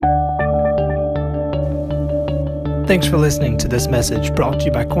Thanks for listening to this message brought to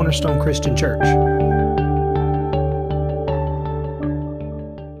you by Cornerstone Christian Church.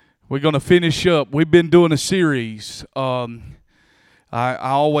 We're going to finish up. We've been doing a series. I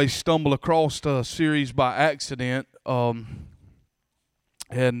always stumble across a series by accident, but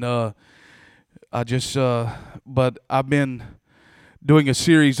I've been doing a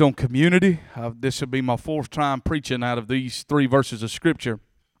series on community. This will be my fourth time preaching out of these 3 verses of Scripture,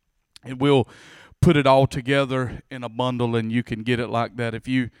 and we'll put it all together in a bundle, and you can get it like that. If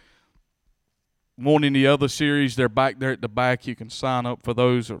you want any other series, they're back there at the back. You can sign up for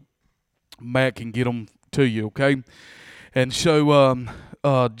those, or Matt can get them to you, okay? And so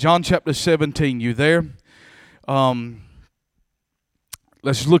John chapter 17, you there?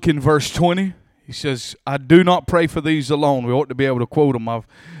 Let's look in verse 20. He says, I do not pray for these alone. We ought to be able to quote them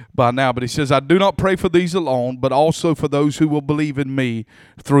by now, but he says, I do not pray for these alone, but also for those who will believe in me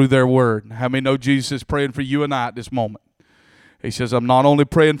through their word. How many know Jesus is praying for you and I at this moment? He says, I'm not only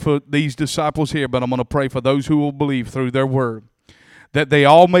praying for these disciples here, but I'm going to pray for those who will believe through their word, that they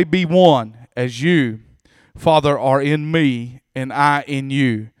all may be one, as you, Father, are in me and I in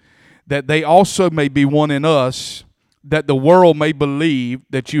you, that they also may be one in us, that the world may believe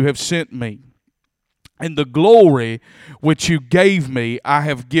that you have sent me. And the glory which you gave me, I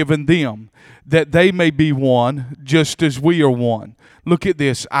have given them, that they may be one, just as we are one. Look at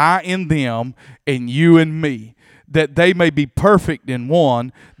this, I in them, and you in me, that they may be perfect in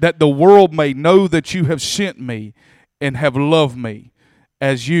one, that the world may know that you have sent me, and have loved me,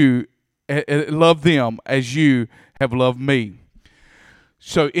 as you love them, as you have loved me.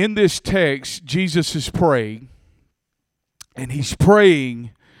 So in this text, Jesus is praying, and he's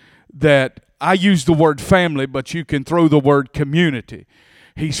praying that, I use the word family, but you can throw the word community.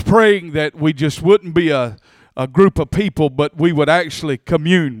 He's praying that we just wouldn't be a group of people, but we would actually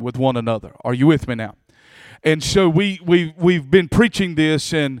commune with one another. Are you with me now? And so we've been preaching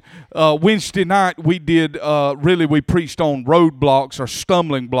this, and Wednesday night we preached on roadblocks or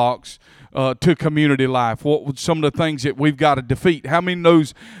stumbling blocks to community life. What were some of the things that we've got to defeat? How many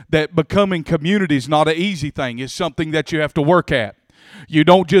knows that becoming community is not an easy thing? It's something that you have to work at. You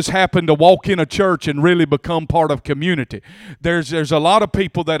don't just happen to walk in a church and really become part of community. There's a lot of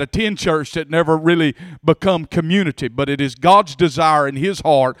people that attend church that never really become community, but it is God's desire in His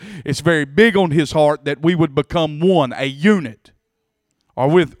heart, it's very big on His heart, that we would become one, a unit. Are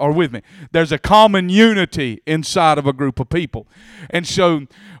with me? There's a common unity inside of a group of people. And so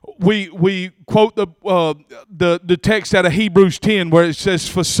we quote the text out of Hebrews 10 where it says,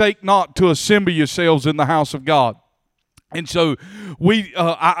 forsake not to assemble yourselves in the house of God. And so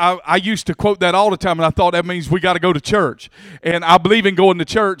I used to quote that all the time, and I thought that means we got to go to church. And I believe in going to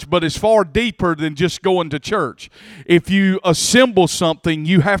church, but it's far deeper than just going to church. If you assemble something,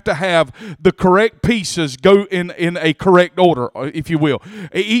 you have to have the correct pieces go in a correct order, if you will.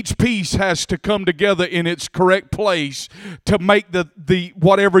 Each piece has to come together in its correct place to make the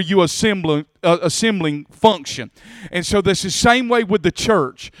whatever you assembling function. And so this is the same way with the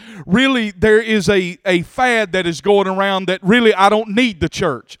church. Really, there is a fad that is going around that really I don't need the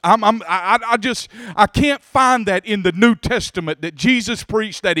church. I can't find that in the New Testament that Jesus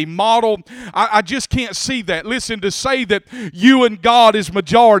preached, that He modeled. I just can't see that. Listen, to say that you and God is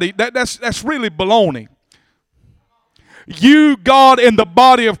majority, that's really baloney. You, God, and the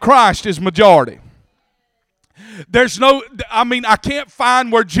body of Christ is majority. I can't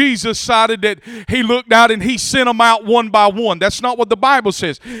find where Jesus cited that He looked out and He sent them out one by one. That's not what the Bible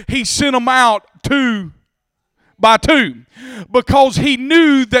says. He sent them out two by two, because He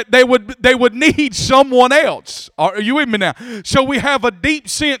knew that they would need someone else. Are you with me now? So we have a deep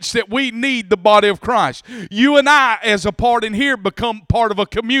sense that we need the body of Christ. You and I, as a part in here, become part of a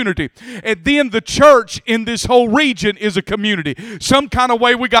community. And then the church in this whole region is a community. Some kind of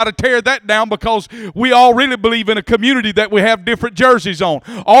way we got to tear that down, because we all really believe in a community that we have different jerseys on.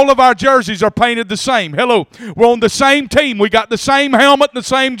 All of our jerseys are painted the same. Hello. We're on the same team. We got the same helmet and the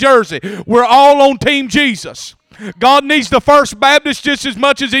same jersey. We're all on Team Jesus. God needs the First Baptist just as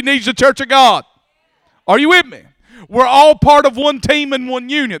much as He needs the Church of God. Are you with me? We're all part of one team and one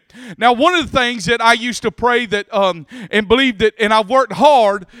unit. Now, one of the things that I used to pray that and believe that, and I've worked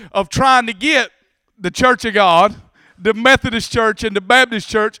hard of trying to get the Church of God, the Methodist Church and the Baptist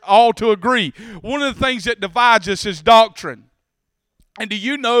Church all to agree. One of the things that divides us is doctrine. And do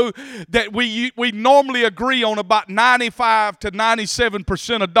you know that we normally agree on about 95 to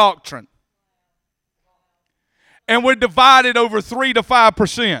 97% of doctrine? And we're divided over 3 to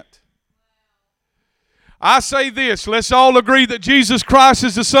 5%. I say this, let's all agree that Jesus Christ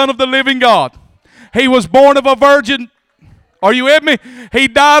is the Son of the living God. He was born of a virgin. Are you with me? He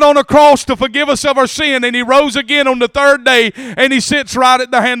died on a cross to forgive us of our sin, and he rose again on the third day, and he sits right at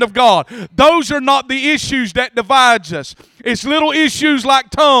the hand of God. Those are not the issues that divides us. It's little issues like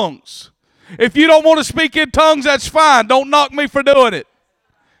tongues. If you don't want to speak in tongues, that's fine. Don't knock me for doing it.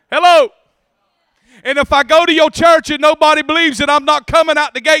 Hello? And if I go to your church and nobody believes it, I'm not coming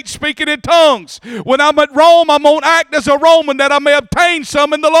out the gate speaking in tongues. When I'm at Rome, I'm going to act as a Roman that I may obtain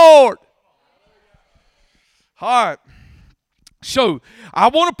some in the Lord. All right. So, I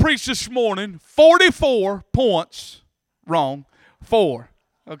want to preach this morning 44 points wrong. 4.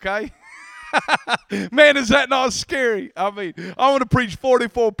 Okay? Man, is that not scary? I mean, I want to preach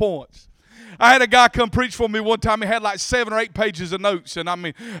 44 points. I had a guy come preach for me one time. He had like 7 or 8 pages of notes, and I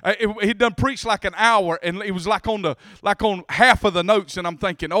mean, he'd done preached like an hour, and it was like on half of the notes. And I'm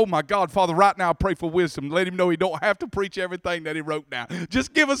thinking, oh my God, Father, right now I pray for wisdom. Let him know he don't have to preach everything that he wrote down.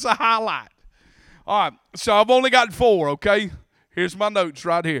 Just give us a highlight. All right, so I've only got 4. Okay, here's my notes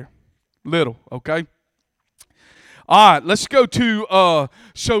right here, little. Okay. All right, let's go to,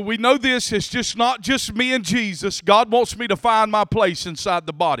 so we know this, it's just not just me and Jesus. God wants me to find my place inside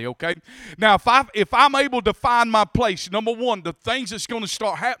the body, okay? Now, if I'm able to find my place, number one, the things that's going to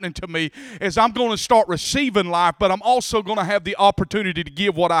start happening to me is I'm going to start receiving life, but I'm also going to have the opportunity to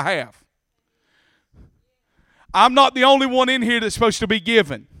give what I have. I'm not the only one in here that's supposed to be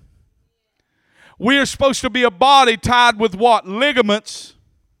given. We are supposed to be a body tied with what? Ligaments,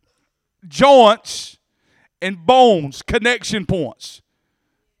 joints, and bones, connection points.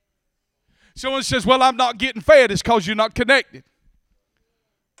 Someone says, well, I'm not getting fed. It's because you're not connected.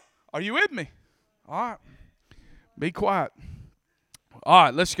 Are you with me? All right. Be quiet. All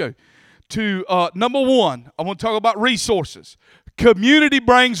right, let's go. To number 1, I want to talk about resources. Community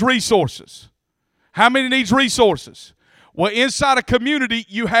brings resources. How many needs resources? Well, inside a community,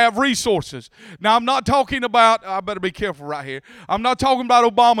 you have resources. Now, I'm not talking about, I better be careful right here. I'm not talking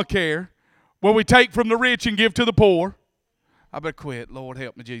about Obamacare, where we take from the rich and give to the poor. I better quit. Lord,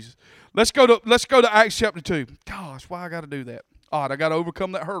 help me, Jesus. Let's go to Acts chapter 2. Gosh, why I got to do that? All right, I got to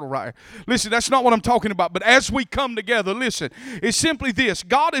overcome that hurdle right here. Listen, that's not what I'm talking about. But as we come together, listen, it's simply this.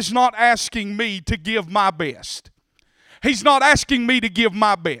 God is not asking me to give my best. He's not asking me to give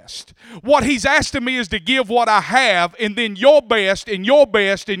my best. What he's asking me is to give what I have, and then your best and your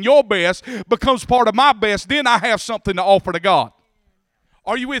best and your best becomes part of my best. Then I have something to offer to God.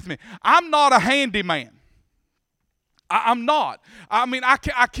 Are you with me? I'm not a handyman. I'm not. I mean, I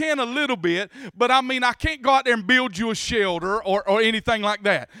can a little bit, but I mean, I can't go out there and build you a shelter or anything like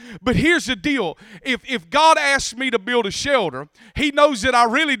that. But here's the deal. If God asks me to build a shelter, he knows that I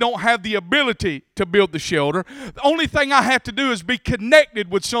really don't have the ability to build the shelter. The only thing I have to do is be connected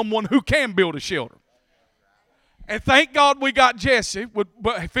with someone who can build a shelter. And thank God we got Jesse,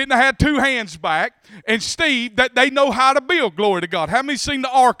 fitting to have 2 hands back, and Steve, that they know how to build, glory to God. How many seen the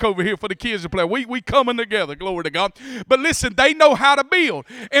ark over here for the kids to play? We coming together, glory to God. But listen, they know how to build.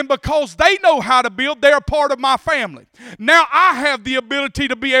 And because they know how to build, they're a part of my family. Now I have the ability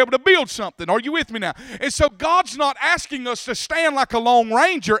to be able to build something. Are you with me now? And so God's not asking us to stand like a lone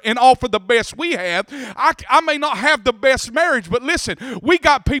ranger and offer the best we have. I may not have the best marriage, but listen, we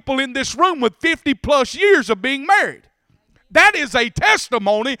got people in this room with 50 plus years of being married. That is a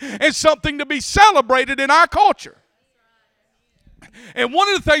testimony and something to be celebrated in our culture. And one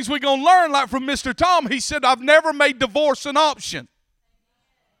of the things we're going to learn, like from Mr. Tom, he said, I've never made divorce an option.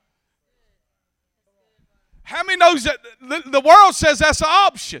 How many knows that the world says that's an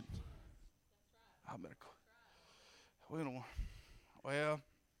option? Well,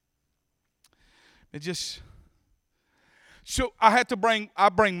 it just... So I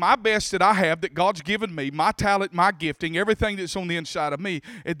bring my best that I have, that God's given me, my talent, my gifting, everything that's on the inside of me.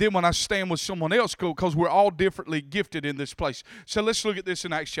 And then when I stand with someone else, because we're all differently gifted in this place. So let's look at this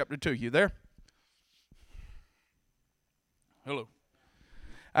in Acts chapter 2. You there? Hello.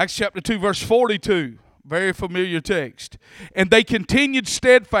 Acts chapter 2, verse 42. Very familiar text. And they continued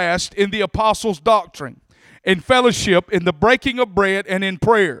steadfast in the apostles' doctrine, in fellowship, in the breaking of bread, and in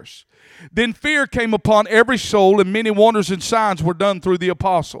prayers. Then fear came upon every soul, and many wonders and signs were done through the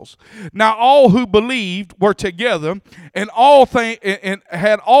apostles. Now all who believed were together, and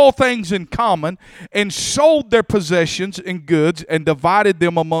had all things in common, and sold their possessions and goods, and divided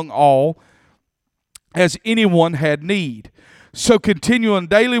them among all, as anyone had need. So continuing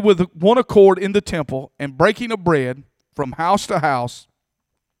daily with one accord in the temple, and breaking of bread from house to house,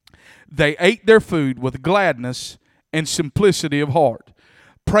 they ate their food with gladness and simplicity of heart,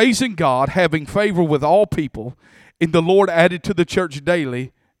 praising God, having favor with all people. And the Lord added to the church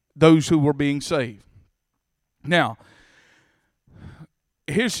daily those who were being saved. Now,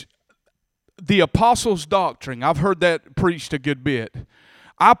 here's the apostles' doctrine, I've heard that preached a good bit.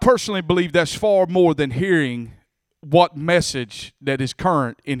 I personally believe that's far more than hearing what message that is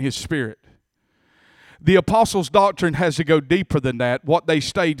current in his spirit. The apostles' doctrine has to go deeper than that. What they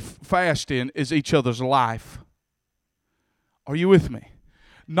stayed fast in is each other's life. Are you with me?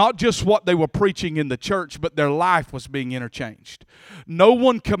 Not just what they were preaching in the church, but their life was being interchanged. No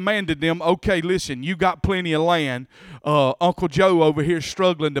one commanded them, okay, listen, you got plenty of land. Uncle Joe over here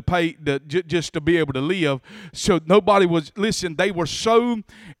struggling to pay just to be able to live. So nobody was, listen, they were so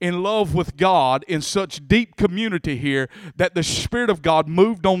in love with God in such deep community here that the Spirit of God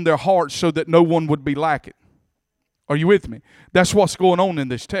moved on their hearts so that no one would be lacking. Are you with me? That's what's going on in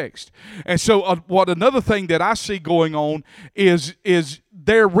this text. And so what another thing that I see going on is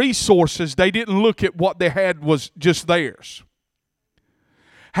their resources. They didn't look at what they had was just theirs.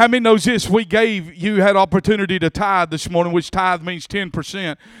 How many knows this? You had opportunity to tithe this morning, which tithe means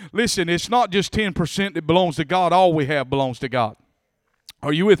 10%. Listen, it's not just 10% that belongs to God. All we have belongs to God.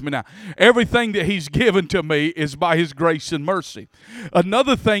 Are you with me now? Everything that he's given to me is by his grace and mercy.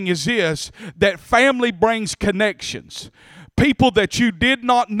 Another thing is this, that family brings connections. People that you did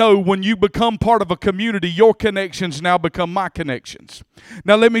not know, when you become part of a community, your connections now become my connections.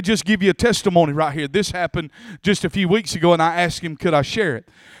 Now let me just give you a testimony right here. This happened just a few weeks ago, and I asked him, could I share it?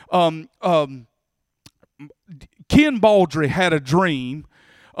 Ken Baldry had a dream.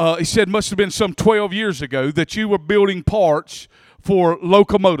 He said must have been some 12 years ago that you were building parts for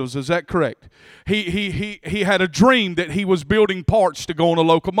locomotives. Is that correct? He had a dream that he was building parts to go on a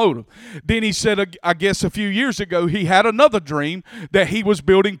locomotive. Then he said, I guess a few years ago, he had another dream that he was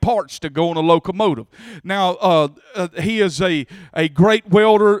building parts to go on a locomotive. Now, he is a great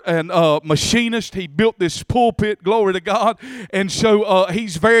welder and machinist. He built this pulpit, glory to God. And so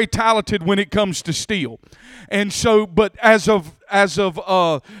he's very talented when it comes to steel. And so, but as of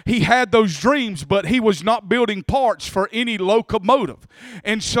he had those dreams, but he was not building parts for any locomotive.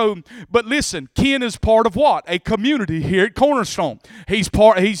 And so, but listen, Ken is part of what? A community here at Cornerstone. He's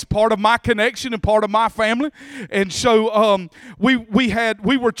part of my connection and part of my family. And so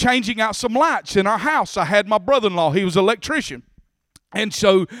we were changing out some lights in our house. I had my brother-in-law, he was an electrician. And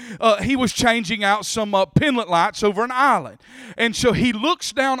so he was changing out some pendant lights over an island. And so he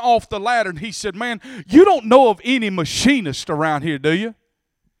looks down off the ladder and he said, man, you don't know of any machinist around here, do you?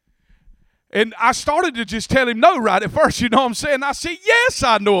 And I started to just tell him no right at first, you know what I'm saying? I said, yes,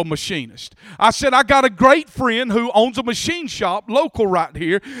 I know a machinist. I said, I got a great friend who owns a machine shop local right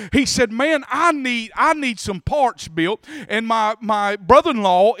here. He said, man, I need some parts built. And my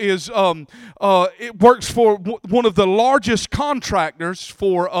brother-in-law it works for one of the largest contractors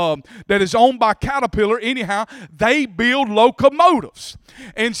that is owned by Caterpillar. Anyhow, they build locomotives.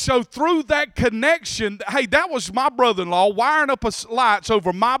 And so through that connection, hey, that was my brother-in-law wiring up lights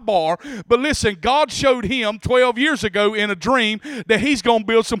over my bar. But listen, God showed him 12 years ago in a dream that he's going to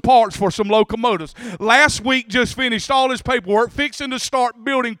build some parts for some locomotives. Last week just finished all his paperwork, fixing to start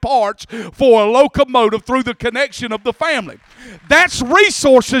building parts for a locomotive through the connection of the family. That's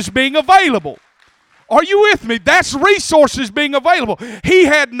resources being available. Are you with me? That's resources being available. He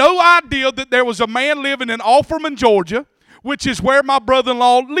had no idea that there was a man living in Offerman, Georgia, which is where my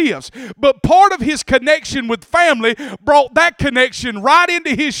brother-in-law lives. But part of his connection with family brought that connection right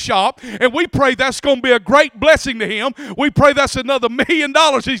into his shop, and we pray that's going to be a great blessing to him. We pray that's another $1 million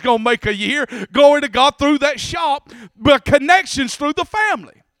he's going to make a year. Glory to God through that shop, but connections through the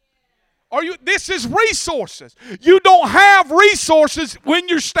family. This is resources. You don't have resources when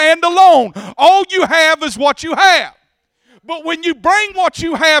you stand alone. All you have is what you have. But when you bring what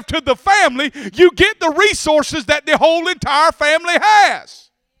you have to the family, you get the resources that the whole entire family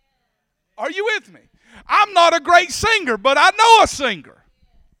has. Are you with me? I'm not a great singer, but I know a singer.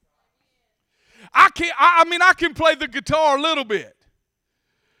 I can play the guitar a little bit,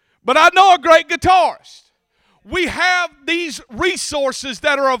 but I know a great guitarist. We have these resources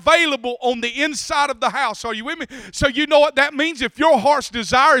that are available on the inside of the house. Are you with me? So you know what that means? If your heart's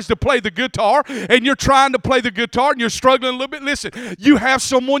desire is to play the guitar and you're trying to play the guitar and you're struggling a little bit, listen, you have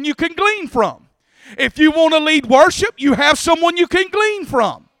someone you can glean from. If you want to lead worship, you have someone you can glean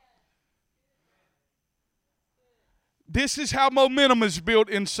from. This is how momentum is built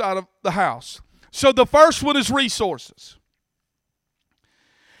inside of the house. So the first one is resources.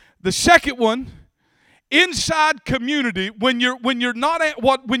 The second one, inside community, when you're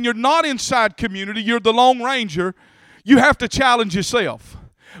not inside community, you're the Lone Ranger, you have to challenge yourself.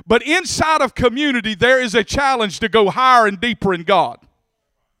 But inside of community, there is a challenge to go higher and deeper in God.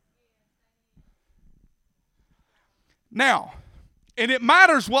 Now, and it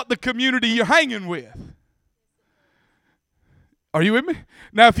matters what the community you're hanging with. Are you with me?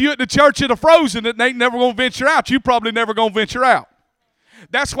 Now, if you're at the church at a frozen and they ain't never going to venture out, you probably never going to venture out.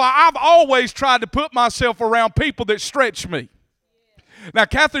 That's why I've always tried to put myself around people that stretch me. Now,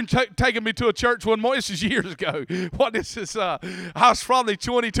 Catherine taking me to a church one more. This is years ago. What is this? I was probably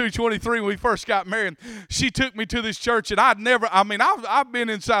 22, 23 when we first got married. She took me to this church, and I've been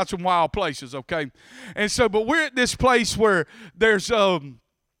inside some wild places, okay? And so, but we're at this place where there's,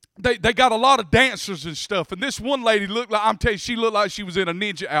 They got a lot of dancers and stuff, and this one lady looked like, I'm telling you, she looked like she was in a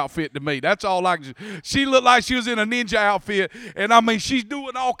ninja outfit to me. That's all I can. She looked like she was in a ninja outfit, and I mean, she's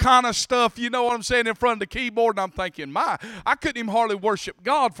doing all kind of stuff, you know what I'm saying, in front of the keyboard, and I'm thinking, I couldn't even hardly worship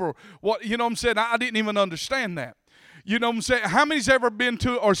God for what, you know what I'm saying, I didn't even understand that. You know what I'm saying? How many's ever been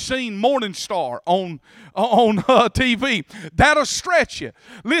to or seen Morning Star on TV? That'll stretch you.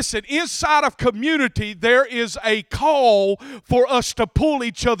 Listen, inside of community, there is a call for us to pull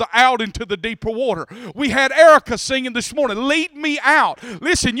each other out into the deeper water. We had Erica singing this morning, "Lead Me Out."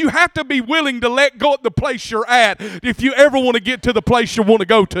 Listen, you have to be willing to let go at the place you're at if you ever want to get to the place you want to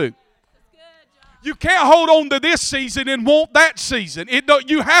go to. You can't hold on to this season and want that season.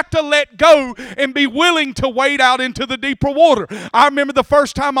 You have to let go and be willing to wade out into the deeper water. I remember the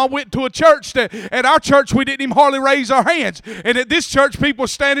first time I went to a church that at our church we didn't even hardly raise our hands. And at this church people were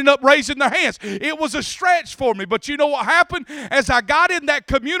standing up raising their hands. It was a stretch for me. But you know what happened? As I got in that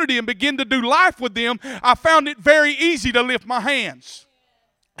community and began to do life with them, I found it very easy to lift my hands.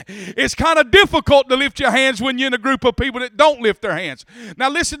 It's kind of difficult to lift your hands when you're in a group of people that don't lift their hands. Now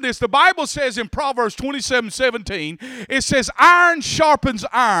listen to this. The Bible says in Proverbs 27:17, it says, "Iron sharpens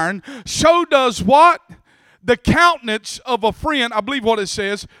iron, so does what? The countenance of a friend," I believe what it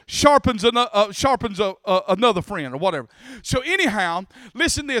says, sharpens another friend or whatever. So anyhow,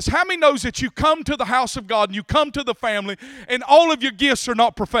 listen to this. How many knows that you come to the house of God and you come to the family and all of your gifts are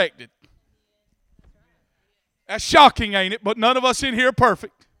not perfected? That's shocking, ain't it? But none of us in here are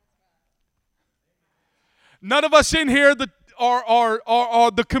perfect. None of us in here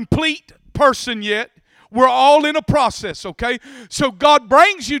are the complete person yet. We're all in a process, okay? So God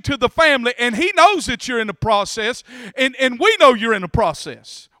brings you to the family, and He knows that you're in a process, and we know you're in a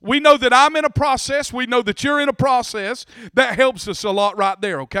process. We know that I'm in a process. We know that you're in a process. That helps us a lot right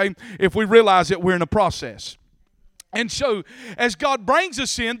there, okay? If we realize that we're in a process. And so, as God brings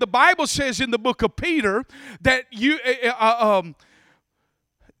us in, the Bible says in the book of Peter that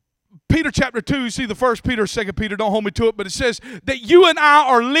Peter chapter 2, you see the 1 Peter, 2 Peter, don't hold me to it, but it says that you and I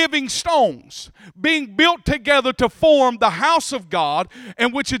are living stones being built together to form the house of God,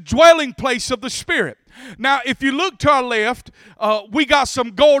 and which is a dwelling place of the Spirit. Now, if you look to our left, we got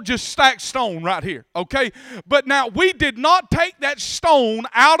some gorgeous stacked stone right here, okay? But now, we did not take that stone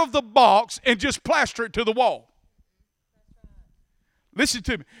out of the box and just plaster it to the wall. Listen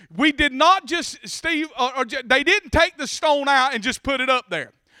to me. We did not just, they didn't take the stone out and just put it up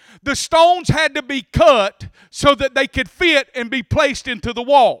there. The stones had to be cut so that they could fit and be placed into the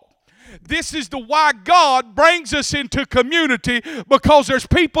wall. This is why God brings us into community, because there's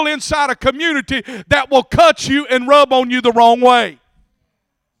people inside a community that will cut you and rub on you the wrong way.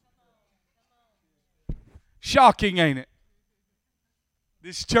 Shocking, ain't it?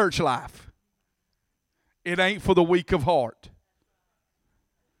 This church life. It ain't for the weak of heart.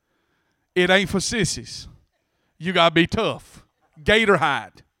 It ain't for sissies. You got to be tough. Gator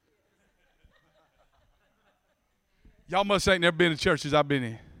hide. Y'all must ain't never been to churches I've been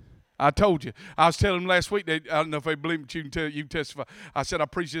in. I told you. I was telling them last week, I don't know if they believe me, but you can testify. I said, I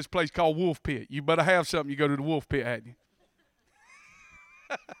preach this place called Wolf Pit. You better have something. You go to the Wolf Pit, hadn't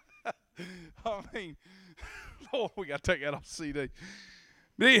you? I mean, Lord, we got to take that off CD.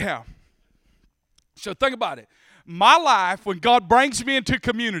 But anyhow, so think about it. My life, when God brings me into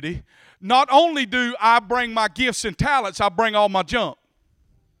community, not only do I bring my gifts and talents, I bring all my junk.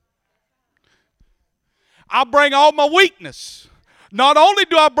 I bring all my weakness. Not only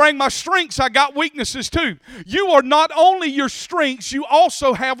do I bring my strengths, I got weaknesses too. You are not only your strengths, you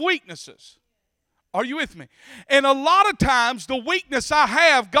also have weaknesses. Are you with me? And a lot of times, the weakness I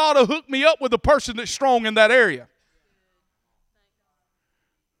have, God will hook me up with a person that's strong in that area.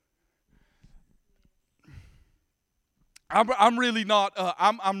 I'm really not,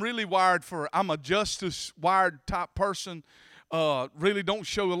 I'm really wired I'm a justice wired type person. Really don't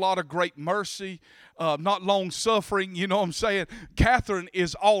show a lot of great mercy, not long suffering, you know what I'm saying? Catherine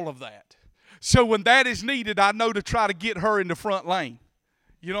is all of that. So when that is needed, I know to try to get her in the front lane.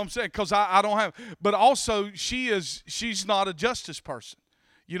 You know what I'm saying? Because I don't have, but also she's not a justice person.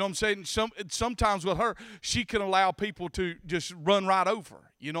 You know what I'm saying? Sometimes with her, she can allow people to just run right over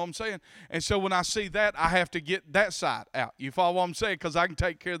her. You know what I'm saying? And so when I see that, I have to get that side out. You follow what I'm saying? Because I can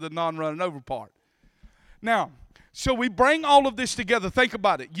take care of the non-running over part. Now, So we bring all of this together. Think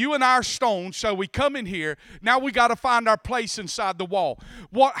about it. You and I are stones, so we come in here. Now we got to find our place inside the wall.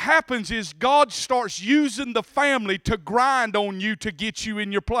 What happens is God starts using the family to grind on you to get you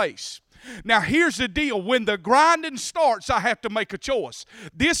in your place. Now here's the deal. When the grinding starts, I have to make a choice.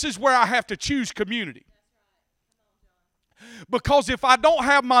 This is where I have to choose community. Because if I don't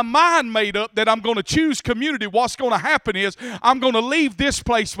have my mind made up that I'm going to choose community, what's going to happen is I'm going to leave this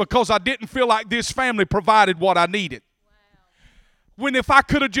place because I didn't feel like this family provided what I needed. When if I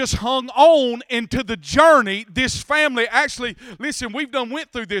could have just hung on into the journey, this family actually, listen, we've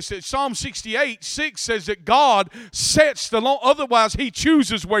went through this. Psalm 68:6 says that God sets the law, otherwise He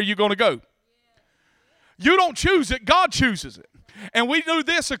chooses where you're going to go. You don't choose it, God chooses it. And we knew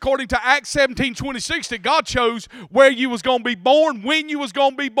this according to Acts 17:26 that God chose where you was going to be born, when you was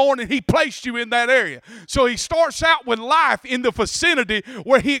going to be born, and He placed you in that area. So He starts out with life in the vicinity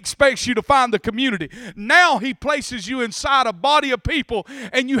where He expects you to find the community. Now He places you inside a body of people,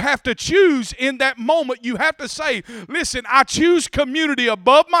 and you have to choose in that moment. You have to say, listen, I choose community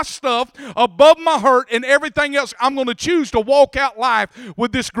above my stuff, above my hurt, and everything else. I'm going to choose to walk out life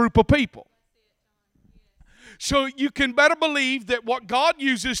with this group of people. So you can better believe that what God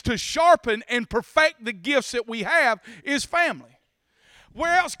uses to sharpen and perfect the gifts that we have is family.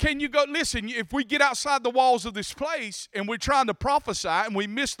 Where else can you go? Listen, if we get outside the walls of this place and we're trying to prophesy and we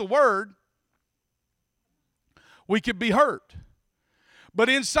miss the word, we could be hurt. But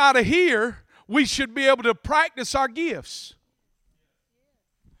inside of here, we should be able to practice our gifts.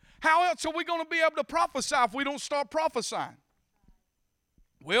 How else are we going to be able to prophesy if we don't start prophesying?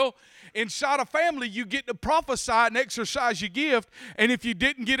 Well, inside a family, you get to prophesy and exercise your gift, and if you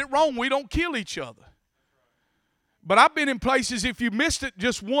didn't get it wrong, we don't kill each other. But I've been in places, if you missed it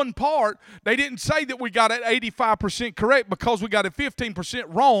just one part, they didn't say that we got it 85% correct. Because we got it 15%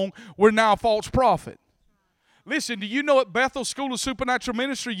 wrong, we're now a false prophet. Listen, do you know at Bethel School of Supernatural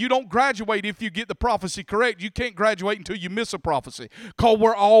Ministry, you don't graduate if you get the prophecy correct. You can't graduate until you miss a prophecy, because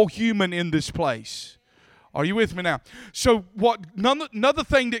we're all human in this place. Are you with me now? So another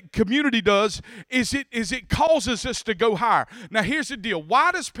thing that community does is it causes us to go higher. Now here's the deal.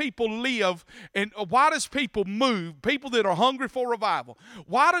 Why does people live and why does people move, people that are hungry for revival?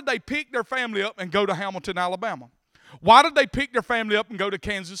 Why did they pick their family up and go to Hamilton, Alabama? Why did they pick their family up and go to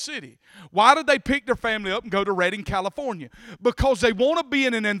Kansas City? Why did they pick their family up and go to Redding, California? Because they want to be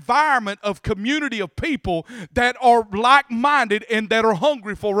in an environment of community of people that are like-minded and that are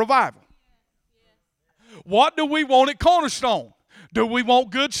hungry for revival. What do we want at Cornerstone? Do we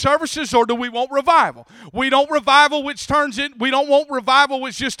want good services or do we want revival? We don't want revival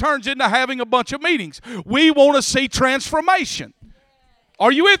which just turns into having a bunch of meetings. We want to see transformation.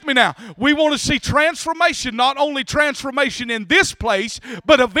 Are you with me now? We want to see transformation, not only transformation in this place,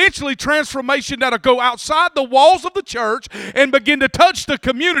 but eventually transformation that'll go outside the walls of the church and begin to touch the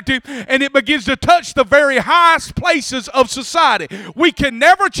community, and it begins to touch the very highest places of society. We can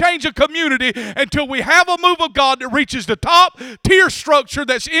never change a community until we have a move of God that reaches the top tier structure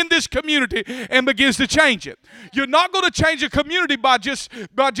that's in this community and begins to change it. You're not going to change a community by just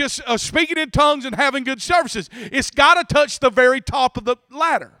speaking in tongues and having good services. It's got to touch the very top of the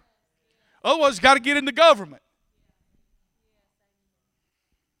ladder. Otherwise, it's got to get into government.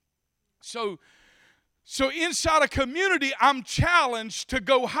 So inside a community, I'm challenged to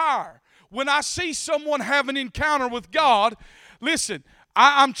go higher. When I see someone have an encounter with God, listen,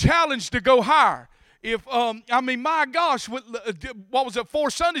 I'm challenged to go higher. My gosh, what was it, 4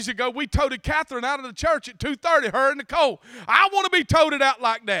 Sundays ago, we toted Catherine out of the church at 2:30, her and Nicole. I want to be toted out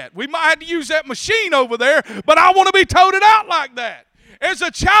like that. We might have to use that machine over there, but I want to be toted out like that. There's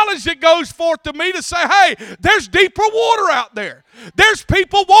a challenge that goes forth to me to say, hey, there's deeper water out there. There's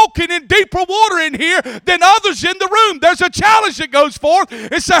people walking in deeper water in here than others in the room. There's a challenge that goes forth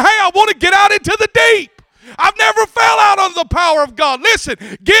and say, hey, I want to get out into the deep. I've never fell out under the power of God. Listen,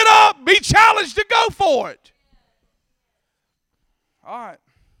 get up, be challenged to go for it. All right.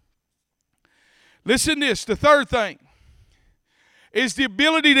 Listen to this. The third thing is the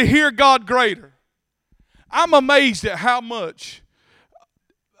ability to hear God greater. I'm amazed at how much,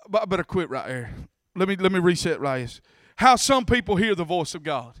 I better quit right here. Let me reset right here. How some people hear the voice of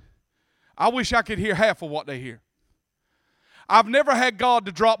God. I wish I could hear half of what they hear. I've never had God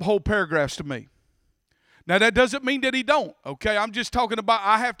to drop whole paragraphs to me. Now, that doesn't mean that He don't, okay? I'm just talking about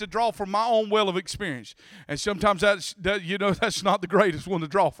I have to draw from my own well of experience. And sometimes that's not the greatest one to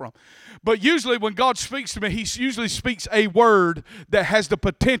draw from. But usually when God speaks to me, He usually speaks a word that has the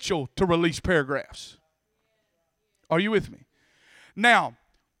potential to release paragraphs. Are you with me? Now,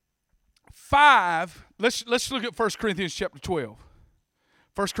 5, let's look at 1 Corinthians chapter 12.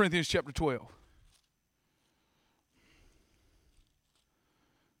 1 Corinthians chapter 12.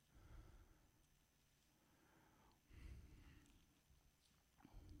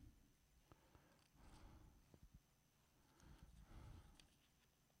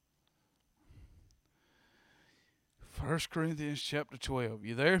 1 Corinthians chapter 12.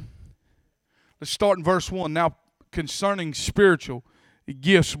 You there? Let's start in verse 1. Now, concerning spiritual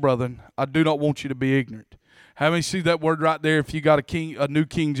gifts, brethren, I do not want you to be ignorant. How many see that word right there? If you got a New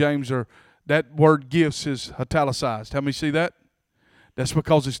King James, or that word gifts is italicized. How many see that? That's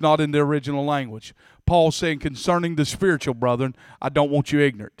because it's not in the original language. Paul's saying, concerning the spiritual, brethren, I don't want you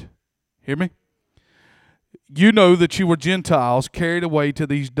ignorant. Hear me? You know that you were Gentiles, carried away to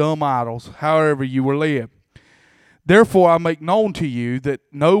these dumb idols, however you were led. Therefore I make known to you that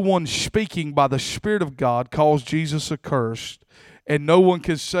no one speaking by the Spirit of God calls Jesus accursed, and no one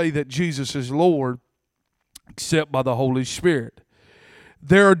can say that Jesus is Lord except by the Holy Spirit.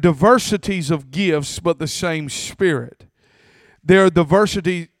 There are diversities of gifts, but the same Spirit. There are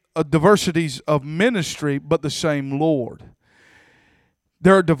diversities of ministry, but the same Lord.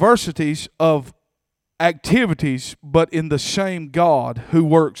 There are diversities of activities, but in the same God who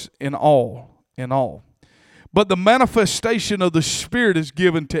works in all. But the manifestation of the Spirit is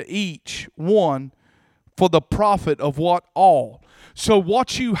given to each one for the profit of what? All. So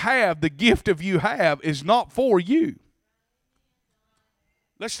what you have, the gift of you have, is not for you.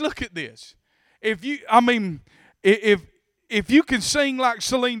 Let's look at this. If you can sing like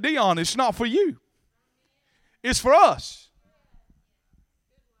Celine Dion, it's not for you. It's for us.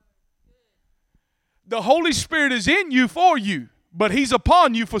 The Holy Spirit is in you for you, but He's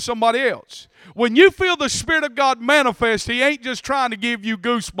upon you for somebody else. When you feel the Spirit of God manifest, He ain't just trying to give you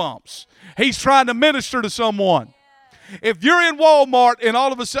goosebumps. He's trying to minister to someone. If you're in Walmart and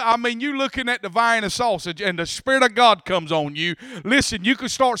all of a sudden, you're looking at the vine of sausage and the Spirit of God comes on you, listen, you can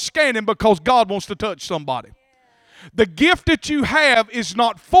start scanning because God wants to touch somebody. The gift that you have is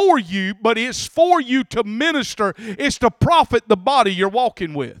not for you, but it's for you to minister. It's to profit the body you're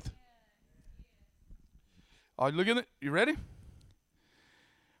walking with. Are you looking at it? You ready?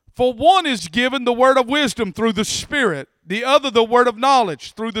 For one is given the word of wisdom through the Spirit, the other the word of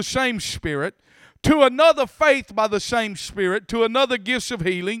knowledge through the same Spirit, to another faith by the same Spirit, to another gifts of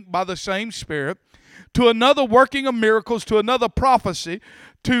healing by the same Spirit, to another working of miracles, to another prophecy,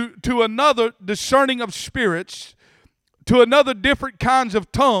 to another discerning of spirits, to another different kinds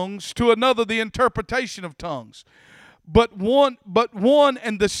of tongues, to another the interpretation of tongues. But one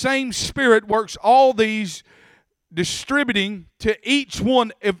and the same Spirit works all these, distributing to each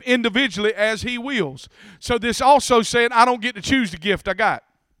one individually as He wills. So this also saying, I don't get to choose the gift I got.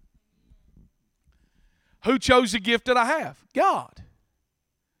 Who chose the gift that I have? God.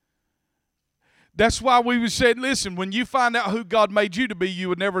 That's why we would say, listen, when you find out who God made you to be, you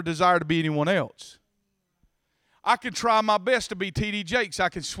would never desire to be anyone else. I can try my best to be T.D. Jakes. I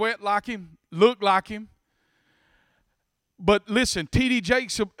can sweat like him, look like him. But listen, T.D.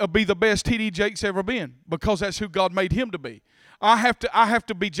 Jakes will be the best T.D. Jakes ever been, because that's who God made him to be. I have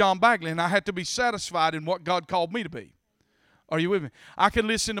to be John Bagley, and I have to be satisfied in what God called me to be. Are you with me? I can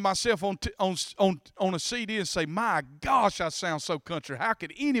listen to myself on a CD and say, my gosh, I sound so country. How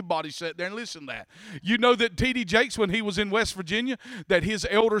could anybody sit there and listen to that? You know that T.D. Jakes, when he was in West Virginia, that his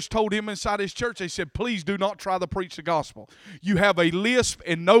elders told him inside his church, they said, please do not try to preach the gospel. You have a lisp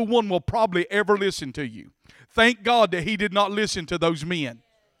and no one will probably ever listen to you. Thank God that he did not listen to those men.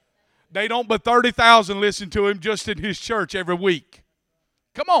 They don't, but 30,000 listen to him just in his church every week.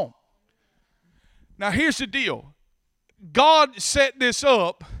 Come on. Now here's the deal. God set this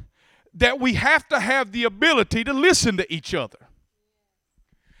up that we have to have the ability to listen to each other.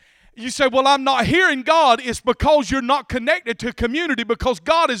 You say, well, I'm not hearing God. It's because you're not connected to community, because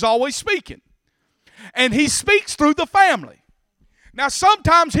God is always speaking. And He speaks through the family. Now,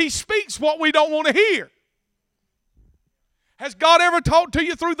 sometimes He speaks what we don't want to hear. Has God ever talked to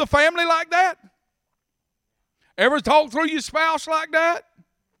you through the family like that? Ever talked through your spouse like that?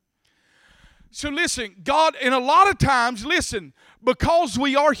 So listen, God, and a lot of times, listen, because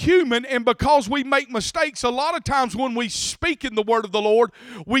we are human and because we make mistakes, a lot of times when we speak in the word of the Lord,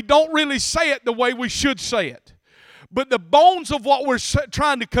 we don't really say it the way we should say it. But the bones of what we're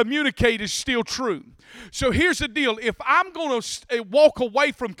trying to communicate is still true. So here's the deal. If I'm going to walk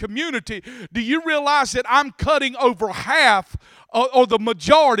away from community, do you realize that I'm cutting over half or the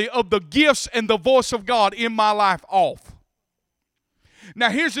majority of the gifts and the voice of God in my life off? Now,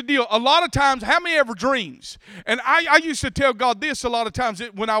 here's the deal. A lot of times, how many ever dreams? And I used to tell God this a lot of times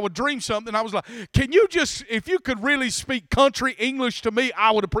when I would dream something. I was like, can you just, if you could really speak country English to me,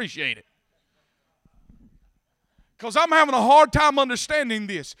 I would appreciate it. Because I'm having a hard time understanding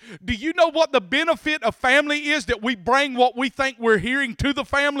this. Do you know what the benefit of family is? That we bring what we think we're hearing to the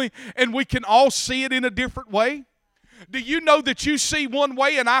family and we can all see it in a different way? Do you know that you see one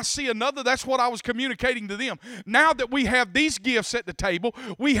way and I see another? That's what I was communicating to them. Now that we have these gifts at the table,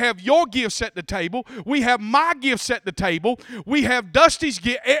 we have your gifts at the table, we have my gifts at the table, we have Dusty's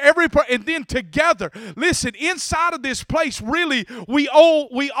gift, and then together, listen, inside of this place, really, we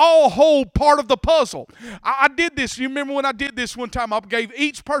all hold part of the puzzle. I did this. You remember when I did this one time? I gave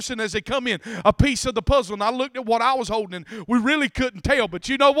each person as they come in a piece of the puzzle, and I looked at what I was holding, and we really couldn't tell. But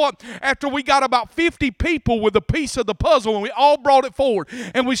you know what? After we got about 50 people with a piece of the puzzle, and we all brought it forward,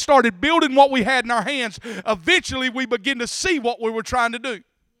 and we started building what we had in our hands, eventually we began to see what we were trying to do.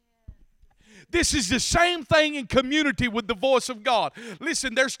 This is the same thing in community with the voice of God.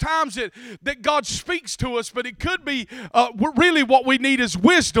 Listen, there's times that God speaks to us, but it could be really what we need is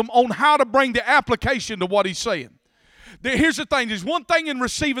wisdom on how to bring the application to what He's saying. Here's the thing. There's one thing in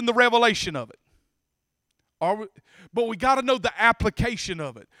receiving the revelation of it. But we got to know the application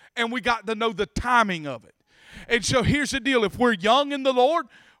of it. And we got to know the timing of it. And so here's the deal. If we're young in the Lord,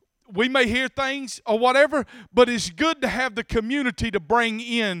 we may hear things or whatever, but it's good to have the community to bring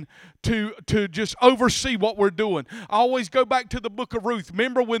in to just oversee what we're doing. I always go back to the book of Ruth.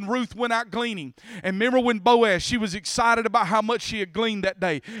 Remember when Ruth went out gleaning? And remember when Boaz, she was excited about how much she had gleaned that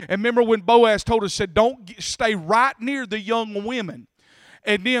day. And remember when Boaz told her, said, don't stay right near the young women.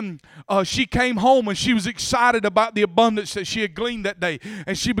 And then she came home and she was excited about the abundance that she had gleaned that day.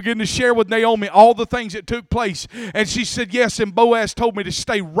 And she began to share with Naomi all the things that took place. And she said, yes, and Boaz told me to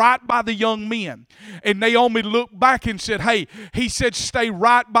stay right by the young men. And Naomi looked back and said, hey, he said stay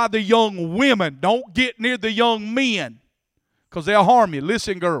right by the young women. Don't get near the young men, because they'll harm you.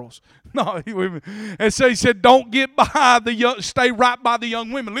 Listen, girls. No, and so he said, don't get by the young, stay right by the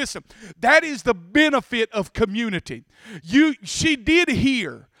young women. Listen, that is the benefit of community. She did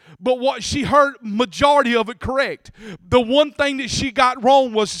hear, but what she heard, majority of it correct. The one thing that she got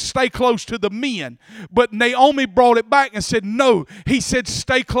wrong was stay close to the men. But Naomi brought it back and said, no, he said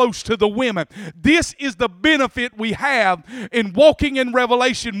stay close to the women. This is the benefit we have in walking in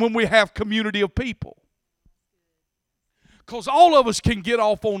revelation when we have community of people. Because all of us can get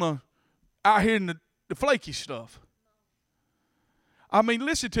off on out here in the flaky stuff. I mean,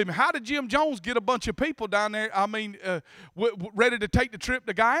 listen to me. How did Jim Jones get a bunch of people down there, ready to take the trip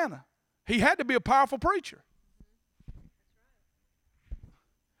to Guyana? He had to be a powerful preacher.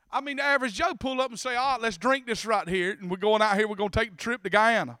 I mean, the average Joe pull up and say, all right, let's drink this right here, and we're going out here, we're going to take the trip to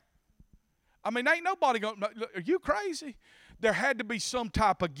Guyana. I mean, ain't nobody going to, are you crazy? There had to be some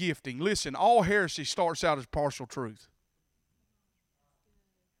type of gifting. Listen, all heresy starts out as partial truth.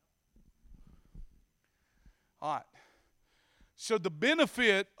 All right. So the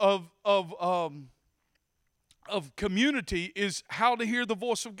benefit of community is how to hear the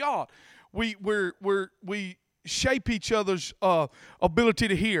voice of God. We shape each other's ability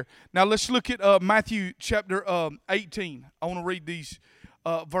to hear. Now let's look at Matthew chapter 18. I want to read these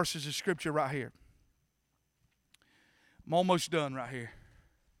verses of scripture right here. I'm almost done right here.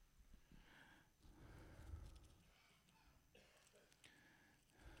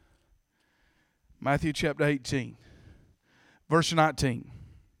 Matthew chapter 18, verse 19.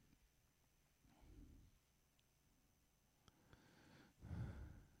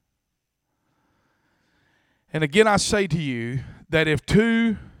 And again I say to you that if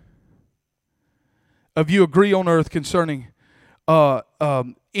two of you agree on earth concerning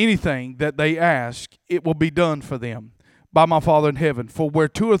anything that they ask, it will be done for them by my Father in heaven. For where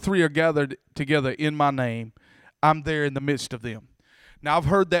two or three are gathered together in my name, I'm there in the midst of them. Now, I've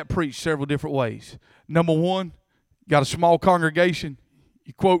heard that preached several different ways. Number one, got a small congregation.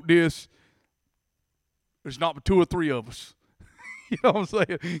 You quote this, there's not but two or three of us. You know what I'm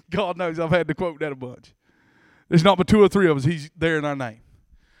saying? God knows I've had to quote that a bunch. There's not but two or three of us. He's there in our name.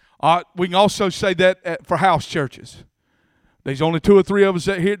 All right, we can also say that for house churches. There's only two or three of us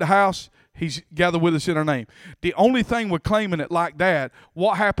here at the house. He's gathered with us in our name. The only thing we're claiming it like that,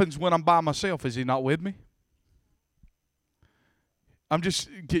 what happens when I'm by myself? Is he not with me? I'm just,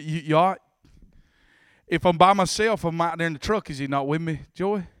 you all right? If I'm by myself, I'm out there in the truck, is he not with me,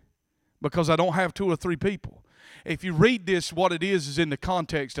 Joy? Because I don't have two or three people. If you read this, what it is in the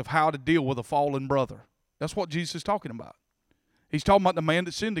context of how to deal with a fallen brother. That's what Jesus is talking about. He's talking about the man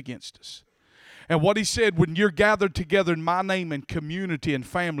that sinned against us. And what he said, when you're gathered together in my name in community and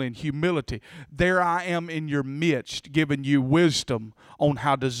family and humility, there I am in your midst, giving you wisdom on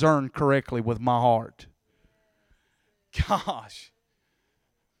how to discern correctly with my heart. Gosh.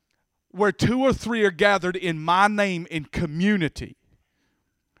 Where two or three are gathered in my name in community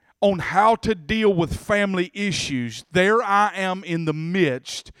on how to deal with family issues, there I am in the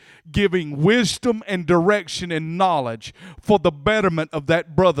midst giving wisdom and direction and knowledge for the betterment of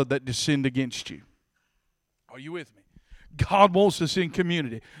that brother that sinned against you. Are you with me? God wants us in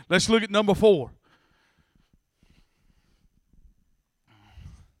community. Let's look at number 4.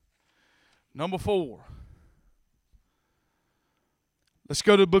 Number 4. Let's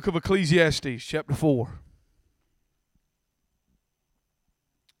go to the book of Ecclesiastes, chapter 4.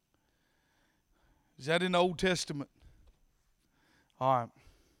 Is that in the Old Testament? All right.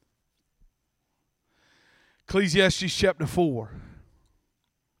 Ecclesiastes chapter 4.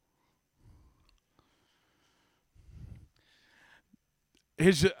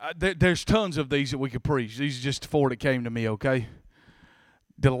 There's tons of these that we could preach. These are just 4 that came to me, okay?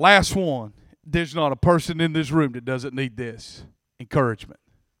 The last one, there's not a person in this room that doesn't need this. Encouragement.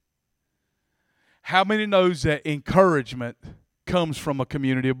 How many knows that encouragement comes from a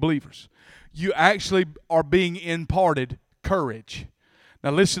community of believers? You actually are being imparted courage.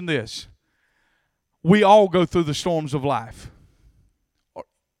 Now listen to this. We all go through the storms of life.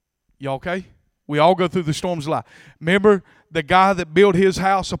 You okay? We all go through the storms of life. Remember the guy that built his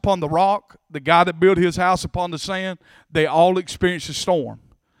house upon the rock, the guy that built his house upon the sand, they all experienced a storm.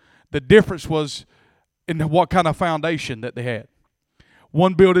 The difference was in what kind of foundation that they had.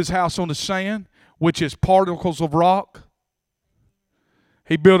 One built his house on the sand, which is particles of rock.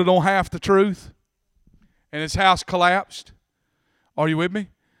 He built it on half the truth, and his house collapsed. Are you with me?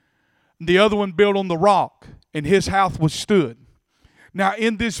 The other one built on the rock, and his house was stood. Now,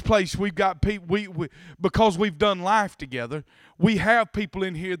 in this place, we've got people, because we've done life together, we have people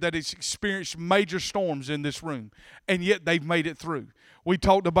in here that has experienced major storms in this room, and yet they've made it through. We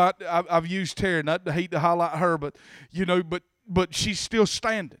talked about, I've used Tara, not to hate to highlight her, but, but she's still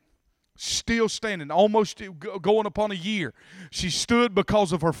standing. Still standing, almost going upon a year. She stood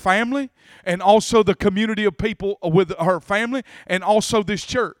because of her family and also the community of people with her family and also this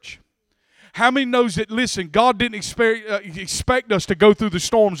church. How many knows that, listen, God didn't expect us to go through the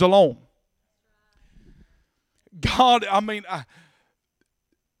storms alone? God, I mean,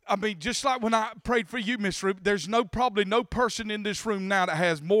 just like when I prayed for you, Miss Ruby, there's probably no person in this room now that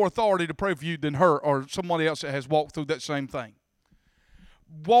has more authority to pray for you than her or somebody else that has walked through that same thing.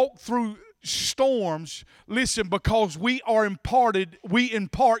 Walk through storms, listen, because we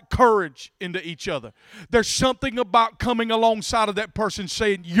impart courage into each other. There's something about coming alongside of that person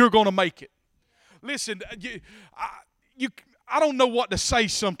saying, you're going to make it. Listen, I don't know what to say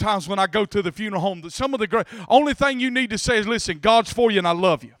sometimes when I go to the funeral home. Some of the only thing you need to say is, listen, God's for you and I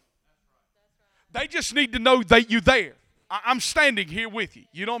love you. They just need to know that you're there. I'm standing here with you.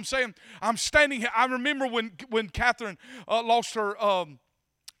 You know what I'm saying? I'm standing here. I remember when Catherine lost her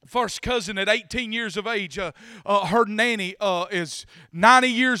first cousin at 18 years of age. Her nanny is 90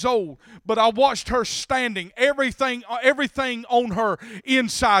 years old. But I watched her standing. Everything on her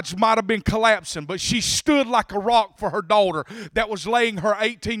insides might have been collapsing. But she stood like a rock for her daughter that was laying her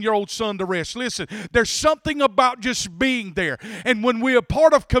 18-year-old son to rest. Listen, there's something about just being there. And when we are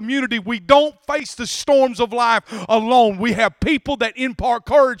part of community, we don't face the storms of life alone. We have people that impart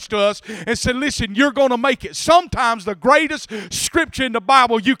courage to us and say, listen, you're going to make it. Sometimes the greatest scripture in the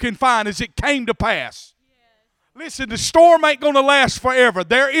Bible you can find is it came to pass. Listen, the storm ain't going to last forever.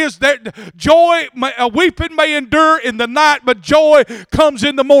 Joy, weeping may endure in the night, but joy comes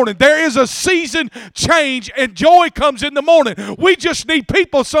in the morning. There is a season change, and joy comes in the morning. We just need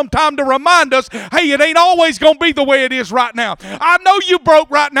people sometime to remind us, hey, it ain't always going to be the way it is right now. I know you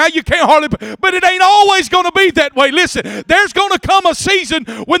broke right now. You can't hardly, but it ain't always going to be that way. Listen, there's going to come a season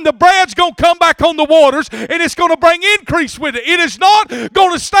when the brad's going to come back on the waters, and it's going to bring increase with it. It is not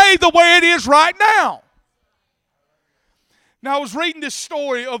going to stay the way it is right now. Now, I was reading this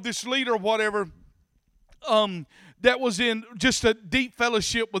story of this leader or whatever that was in just a deep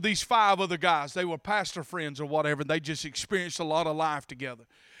fellowship with these 5 other guys. They were pastor friends or whatever. They just experienced a lot of life together.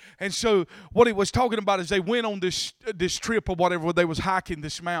 And so what he was talking about is they went on this trip or whatever where they was hiking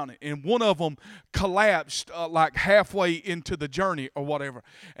this mountain. And one of them collapsed like halfway into the journey or whatever.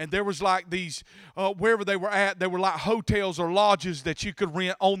 And there was like these, wherever they were at, there were like hotels or lodges that you could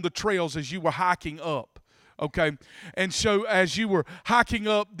rent on the trails as you were hiking up. Okay, and so as you were hiking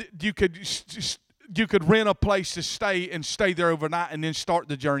up, you could rent a place to stay and stay there overnight and then start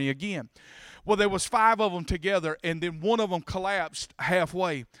the journey again. Well, there was 5 of them together, and then one of them collapsed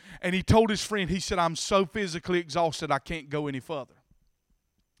halfway. And he told his friend, he said, I'm so physically exhausted, I can't go any further.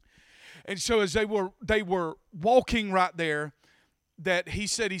 And so as they were walking right there, that he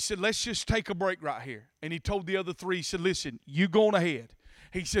said, let's just take a break right here. And he told the other 3, he said, listen, you go on ahead.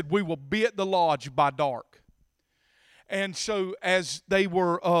 He said, we will be at the lodge by dark. And so as they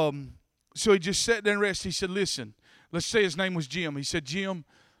were, so he just sat there and rested. He said, listen, let's say his name was Jim. He said, Jim,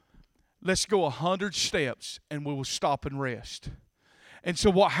 let's go 100 steps and we will stop and rest. And so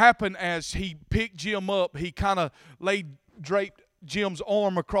what happened as he picked Jim up, he kind of laid draped Jim's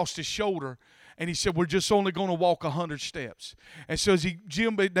arm across his shoulder, and he said, we're just only going to walk 100 steps. And so as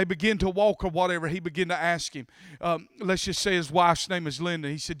they begin to walk or whatever, he began to ask him, let's just say his wife's name is Linda.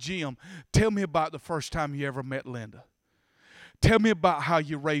 He said, Jim, tell me about the first time you ever met Linda. Tell me about how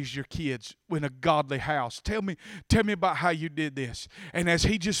you raised your kids in a godly house. Tell me about how you did this. And as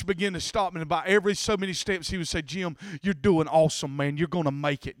he just began to stop me, about every so many steps, he would say, Jim, you're doing awesome, man. You're going to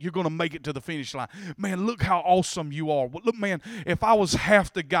make it. You're going to make it to the finish line. Man, look how awesome you are. Look, man, if I was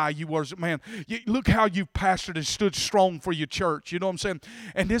half the guy you were, man, look how you pastored and stood strong for your church. You know what I'm saying?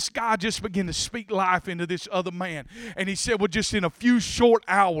 And this guy just began to speak life into this other man. And he said, well, just in a few short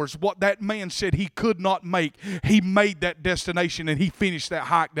hours, what that man said he could not make, he made that destination. And he finished that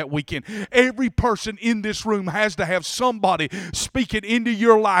hike that weekend. Every person in this room has to have somebody speaking into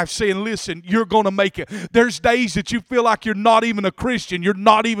your life saying, listen, you're going to make it. There's days that you feel like you're not even a Christian. You're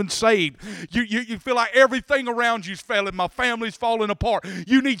not even saved. You feel like everything around you's failing. My family's falling apart.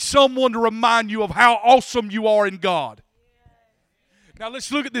 You need someone to remind you of how awesome you are in God. Now let's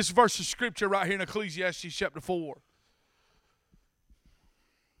look at this verse of Scripture right here in Ecclesiastes chapter 4.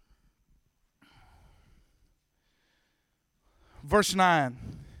 Verse 9,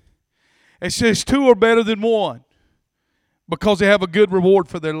 it says, 2 are better than 1 because they have a good reward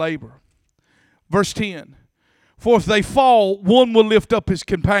for their labor. Verse 10, for if they fall, one will lift up his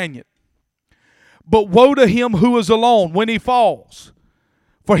companion. But woe to him who is alone when he falls,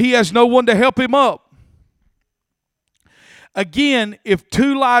 for he has no one to help him up. Again, if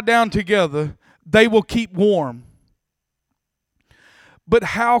 2 lie down together, they will keep warm. But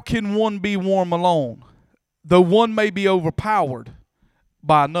how can one be warm alone? Though one may be overpowered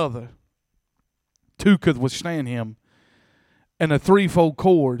by another, 2 could withstand him, and a threefold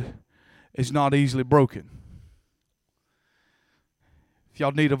cord is not easily broken. If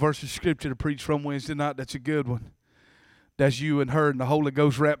y'all need a verse of Scripture to preach from Wednesday night, that's a good one. That's you and her and the Holy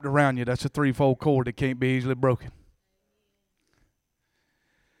Ghost wrapped around you. That's a threefold cord that can't be easily broken.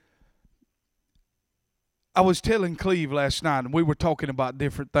 I was telling Cleve last night, and we were talking about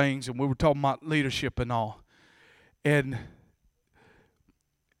different things, and we were talking about leadership and all. And,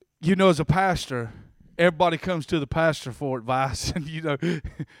 you know, as a pastor, everybody comes to the pastor for advice. And, you know,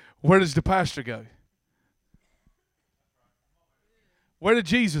 where does the pastor go? Where did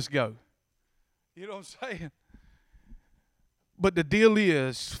Jesus go? You know what I'm saying? But the deal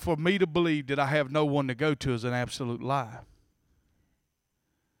is, for me to believe that I have no one to go to is an absolute lie.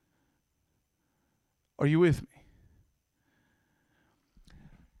 Are you with me?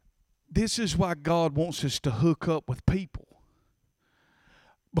 This is why God wants us to hook up with people.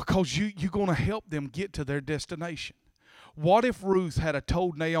 Because you're going to help them get to their destination. What if Ruth had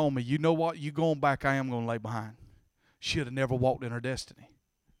told Naomi, you know what, you going back, I am going to lay behind. She'd have never walked in her destiny.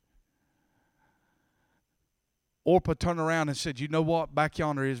 Orpah turned around and said, you know what, back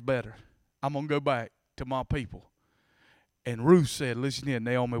yonder is better. I'm going to go back to my people. And Ruth said, listen here,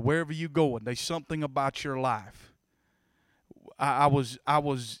 Naomi, wherever you going, there's something about your life. I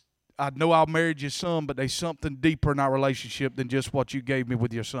know I married your son, but there's something deeper in our relationship than just what you gave me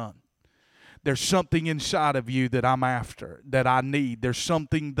with your son. There's something inside of you that I'm after, that I need. There's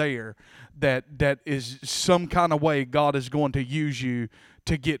something there that is some kind of way God is going to use you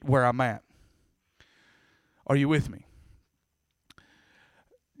to get where I'm at. Are you with me?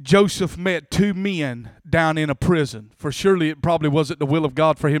 Joseph met 2 men down in a prison. For surely it probably wasn't the will of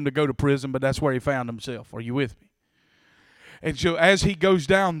God for him to go to prison, but that's where he found himself. Are you with me? And so as he goes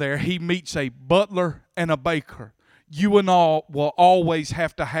down there, he meets a butler and a baker. You and all will always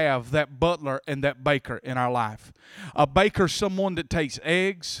have to have that butler and that baker in our life. A baker is someone that takes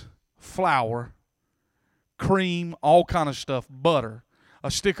eggs, flour, cream, all kind of stuff, butter. A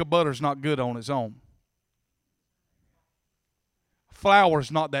stick of butter is not good on its own. Flour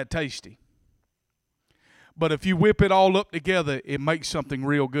is not that tasty. But if you whip it all up together, it makes something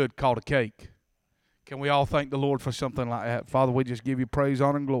real good called a cake. Can we all thank the Lord for something like that? Father, we just give you praise,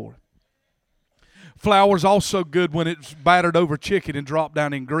 honor, and glory. Flour's also good when it's battered over chicken and dropped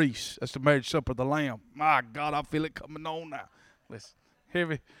down in grease. That's the marriage supper of the Lamb. My God, I feel it coming on now. Listen, hear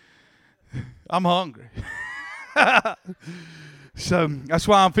me? I'm hungry. So that's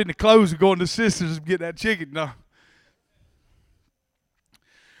why I'm fitting to close and going to Sisters and get that chicken. No.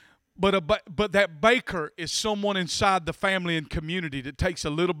 But that baker is someone inside the family and community that takes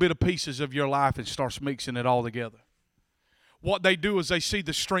a little bit of pieces of your life and starts mixing it all together. What they do is they see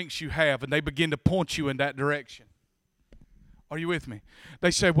the strengths you have and they begin to point you in that direction. Are you with me? They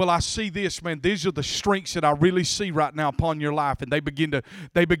say, well, I see this, man. These are the strengths that I really see right now upon your life. And they begin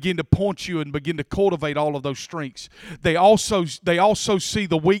to point you and begin to cultivate all of those strengths. They also see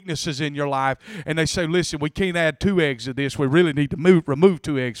the weaknesses in your life. And they say, listen, we can't add 2 eggs to this. We really need to remove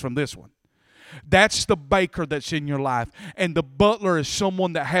 2 eggs from this one. That's the baker that's in your life. And the butler is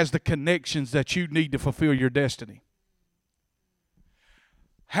someone that has the connections that you need to fulfill your destiny.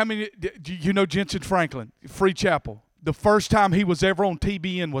 How many, do you know Jensen Franklin, Free Chapel? The first time he was ever on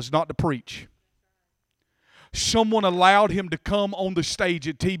TBN was not to preach. Someone allowed him to come on the stage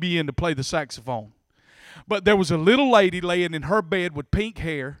at TBN to play the saxophone. But there was a little lady laying in her bed with pink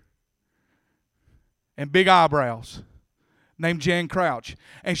hair and big eyebrows named Jan Crouch.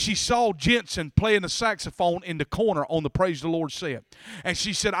 And she saw Jensen playing the saxophone in the corner on the Praise the Lord set. And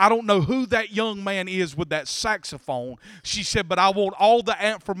she said, I don't know who that young man is with that saxophone. She said, but I want all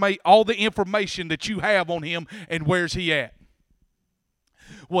the information that you have on him and where's he at.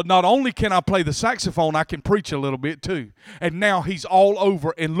 Well, not only can I play the saxophone, I can preach a little bit too. And now he's all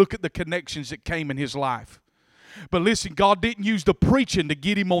over, and look at the connections that came in his life. But listen, God didn't use the preaching to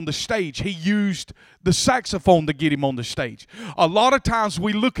get him on the stage. He used the saxophone to get him on the stage. A lot of times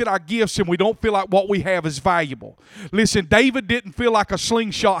we look at our gifts and we don't feel like what we have is valuable. Listen, David didn't feel like a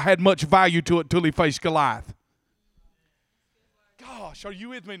slingshot had much value to it until he faced Goliath. Gosh, are you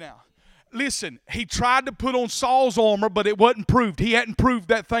with me now? Listen, he tried to put on Saul's armor, but it wasn't proved. He hadn't proved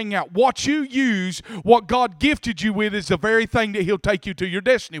that thing out. What you use, what God gifted you with, is the very thing that he'll take you to your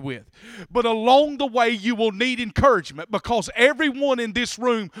destiny with. But along the way, you will need encouragement, because everyone in this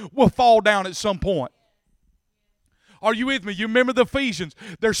room will fall down at some point. Are you with me? You remember the Ephesians.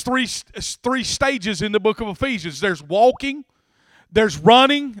 There's three stages in the book of Ephesians. There's walking. There's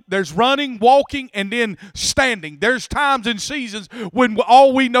running, walking, and then standing. There's times and seasons when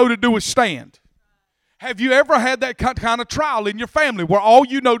all we know to do is stand. Have you ever had that kind of trial in your family where all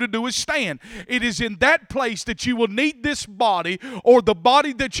you know to do is stand? It is in that place that you will need this body, or the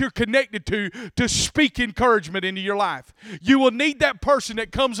body that you're connected to speak encouragement into your life. You will need that person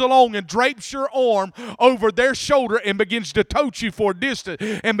that comes along and drapes your arm over their shoulder and begins to tote you for a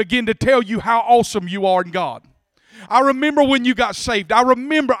distance and begin to tell you how awesome you are in God. I remember when you got saved. I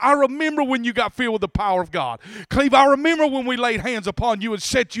remember when you got filled with the power of God. Cleve, I remember when we laid hands upon you and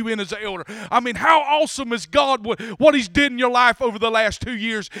set you in as an elder. I mean, how awesome is God, what He's did in your life over the last 2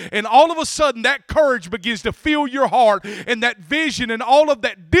 years. And all of a sudden, that courage begins to fill your heart, and that vision and all of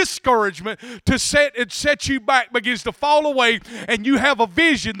that discouragement to set you back begins to fall away, and you have a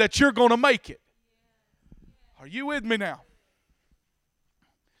vision that you're going to make it. Are you with me now?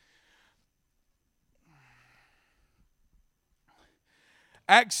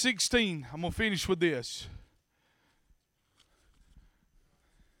 Acts 16, I'm going to finish with this.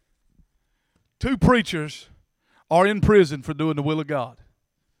 2 preachers are in prison for doing the will of God.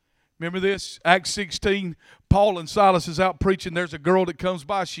 Remember this? Acts 16, Paul and Silas is out preaching. There's a girl that comes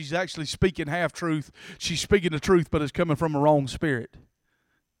by. She's actually speaking half-truth. She's speaking the truth, but it's coming from a wrong spirit.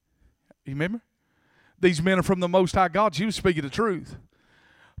 You remember? These men are from the Most High God. She was speaking the truth.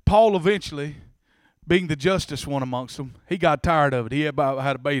 Paul eventually, being the justest one amongst them, he got tired of it. He had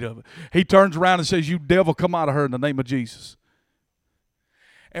a bait of it. He turns around and says, you devil, come out of her in the name of Jesus.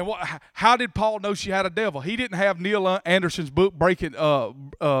 And how did Paul know she had a devil? He didn't have Neil Anderson's book, Breaking,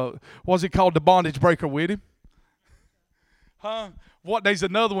 what's it called, The Bondage Breaker, with him. There's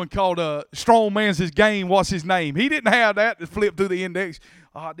another one called Strong Man's His Game, What's His Name? He didn't have that to flip through the index.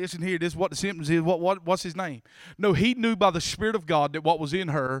 This and here, this is what the symptoms is, what's his name? No, he knew by the Spirit of God that what was in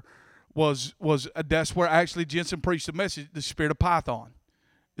her was that's where actually Jensen preached the message. The spirit of Python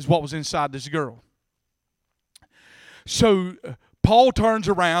is what was inside this girl. So Paul turns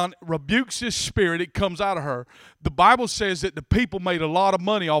around, rebukes this spirit. It comes out of her. The Bible says that the people made a lot of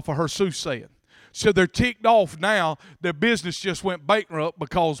money off of her soothsaying. So they're ticked off now. Their business just went bankrupt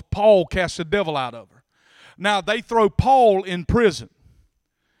because Paul cast the devil out of her. Now they throw Paul in prison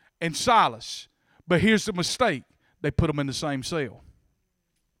and Silas. But here's the mistake. They put them in the same cell.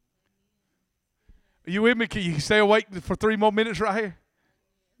 Are you with me? Can you stay awake for 3 more minutes right here?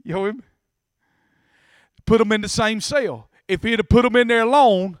 You with me? Put them in the same cell. If he'd have put them in there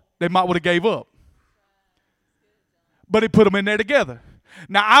alone, they might would have gave up. But he put them in there together.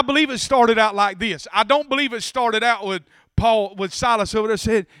 Now, I believe it started out like this. I don't believe it started out with Silas over there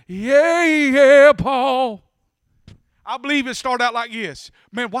said, yeah, Paul. I believe it started out like this.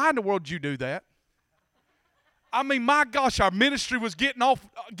 Man, why in the world did you do that? I mean, my gosh, our ministry was getting off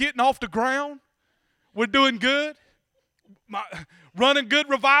the ground. We're doing good, running good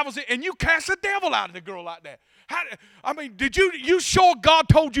revivals, and you cast the devil out of the girl like that. Did you sure God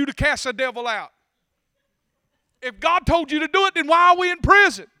told you to cast the devil out? If God told you to do it, then why are we in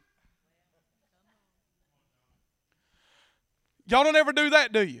prison? Y'all don't ever do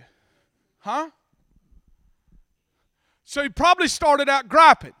that, do you? Huh? So he probably started out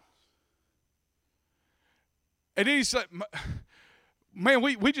griping. And then he said, man,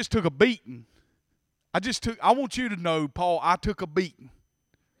 we just took a beating. I want you to know, Paul, I took a beating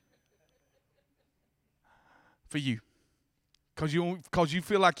for you. Because you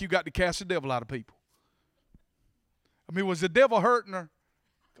feel like you got to cast the devil out of people. I mean, was the devil hurting her?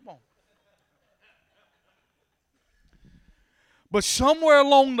 Come on. But somewhere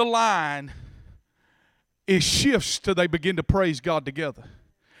along the line, it shifts till they begin to praise God together.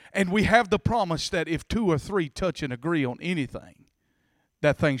 And we have the promise that if 2 or 3 touch and agree on anything,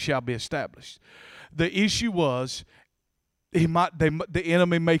 that thing shall be established. The issue was, the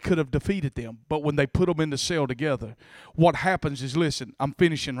enemy could have defeated them, but when they put them in the cell together, what happens is, listen, I'm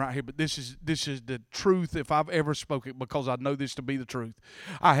finishing right here, but this is the truth if I've ever spoken, because I know this to be the truth.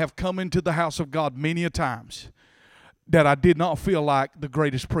 I have come into the house of God many a times that I did not feel like the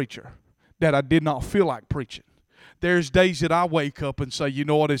greatest preacher, that I did not feel like preaching. There's days that I wake up and say, you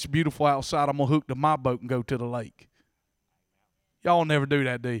know what, it's beautiful outside, I'm going to hook to my boat and go to the lake. Y'all never do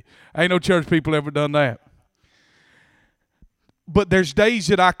that, do you? Ain't no church people ever done that. But there's days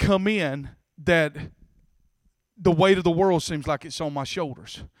that I come in that the weight of the world seems like it's on my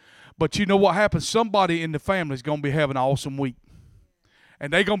shoulders. But you know what happens? Somebody in the family is going to be having an awesome week.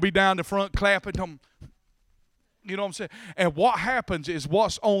 And they're going to be down the front clapping them. You know what I'm saying? And what happens is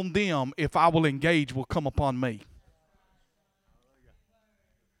what's on them, if I will engage, will come upon me.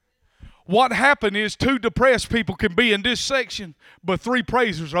 What happened is 2 depressed people can be in this section, but 3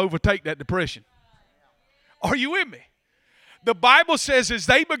 praisers overtake that depression. Are you with me? The Bible says as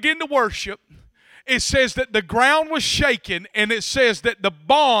they begin to worship, it says that the ground was shaken, and it says that the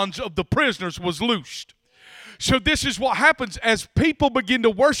bonds of the prisoners was loosed. So this is what happens as people begin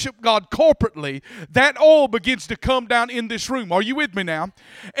to worship God corporately. That oil begins to come down in this room. Are you with me now?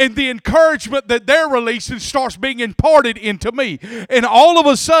 And the encouragement that they're releasing starts being imparted into me. And all of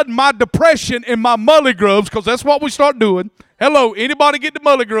a sudden, my depression and my mully grubs, because that's what we start doing. Hello, anybody get the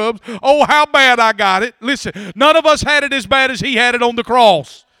mully grubs? Oh, how bad I got it. Listen, none of us had it as bad as he had it on the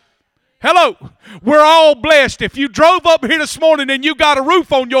cross. Hello, we're all blessed. If you drove up here this morning and you got a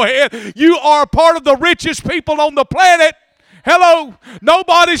roof on your head, you are part of the richest people on the planet. Hello,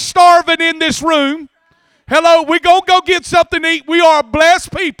 nobody's starving in this room. Hello, we're going to go get something to eat. We are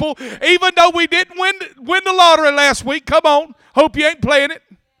blessed people, even though we didn't win the lottery last week. Come on, hope you ain't playing it.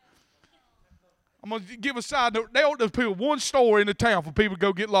 I'm going to give a side note. They opened people one store in the town for people to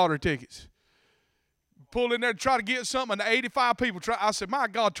go get lottery tickets. Pull in there to try to get something, and 85 people try. I said, my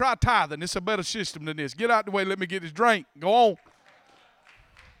God, try tithing. It's a better system than this. Get out the way, let me get this drink. Go on.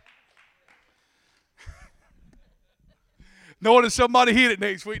 Knowing that somebody hit it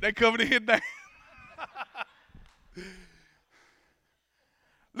next week, they coming to hit that.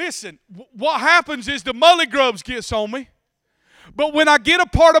 Listen, what happens is the mully grubs gets on me. But when I get a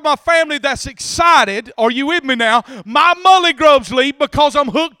part of my family that's excited, are you with me now? My mully grubs leave because I'm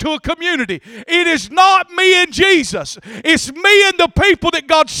hooked to a community. It is not me and Jesus. It's me and the people that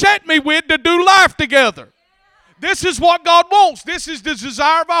God sent me with to do life together. This is what God wants. This is the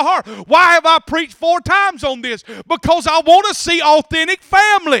desire of our heart. Why have I preached 4 times on this? Because I want to see authentic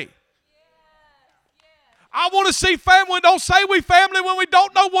family. I want to see family. Don't say we family when we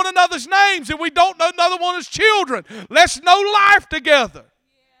don't know one another's names and we don't know another one's children. Let's know life together.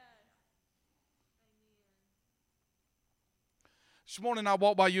 This morning I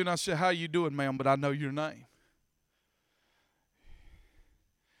walked by you and I said, how you doing, ma'am? But I know your name.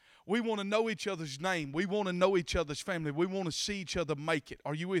 We want to know each other's name. We want to know each other's family. We want to see each other make it.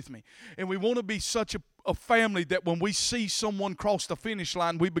 Are you with me? And we want to be such a family that when we see someone cross the finish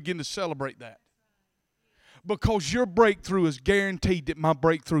line, we begin to celebrate that. Because your breakthrough is guaranteed that my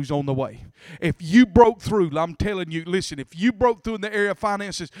breakthrough's on the way. If you broke through, I'm telling you, listen, if you broke through in the area of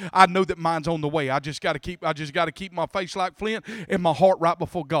finances, I know that mine's on the way. I just got to keep my face like flint and my heart right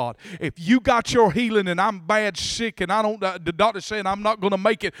before God. If you got your healing and I'm bad sick and the doctor's saying I'm not going to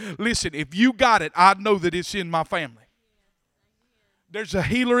make it, listen, if you got it, I know that it's in my family. There's a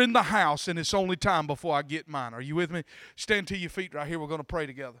healer in the house, and it's only time before I get mine. Are you with me? Stand to your feet right here. We're going to pray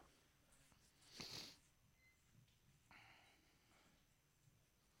together.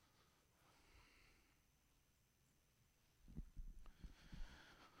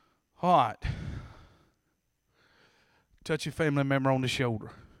 All right. Touch your family member on the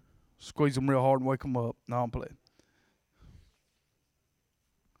shoulder. Squeeze them real hard and wake them up. No, I'm playing.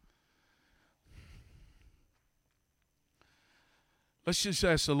 Let's just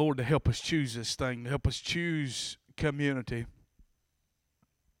ask the Lord to help us choose this thing, to help us choose community,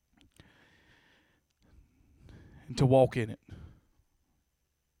 and to walk in it. I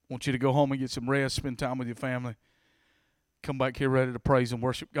want you to go home and get some rest, spend time with your family. Come back here ready to praise and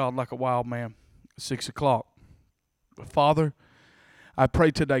worship God like a wild man at 6 o'clock. But Father, I pray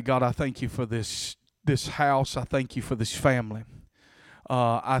today, God, I thank you for this house. I thank you for this family.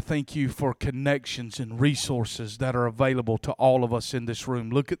 I thank you for connections and resources that are available to all of us in this room.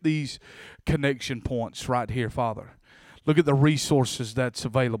 Look at these connection points right here, Father. Look at the resources that's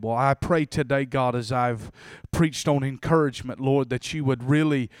available. I pray today, God, as I've preached on encouragement, Lord, that you would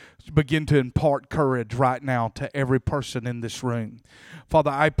really begin to impart courage right now to every person in this room.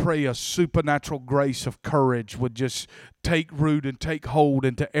 Father, I pray a supernatural grace of courage would just take root and take hold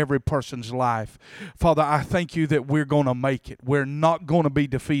into every person's life. Father, I thank you that we're going to make it. We're not going to be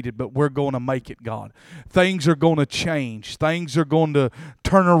defeated, but we're going to make it, God. Things are going to change. Things are going to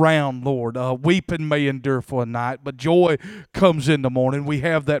turn around, Lord. Weeping may endure for a night, but joy comes in the morning. We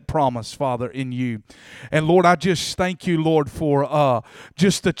have that promise, Father, in you. And Lord, I just thank you, Lord, for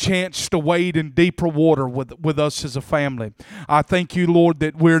just the chance to wade in deeper water with us as a family. I thank you, Lord,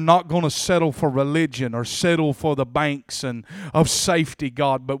 that we're not going to settle for religion or settle for the banks and of safety,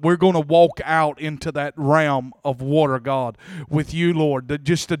 God, but we're going to walk out into that realm of water, God, with you, Lord.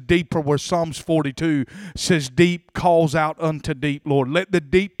 Just a deeper, where Psalms 42 says, deep calls out unto deep, Lord. Let the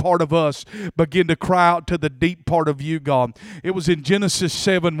deep part of us begin to cry out to the deep part of you, God. It was in Genesis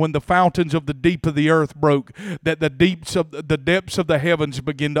 7 when the fountains of the deep of the earth broke that the depths of the heavens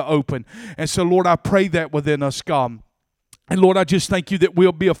begin to open. And so, Lord, I pray that within us, God. And Lord, I just thank you that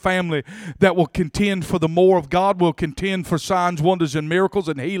we'll be a family that will contend for the more of God. We'll contend for signs, wonders, and miracles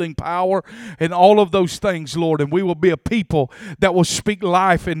and healing power and all of those things, Lord. And we will be a people that will speak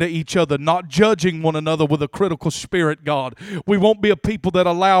life into each other, not judging one another with a critical spirit, God. We won't be a people that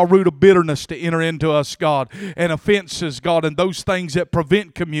allow a root of bitterness to enter into us, God, and offenses, God, and those things that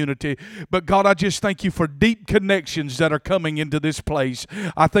prevent community. But God, I just thank you for deep connections that are coming into this place.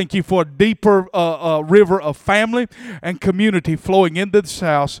 I thank you for a deeper river of family and community flowing into this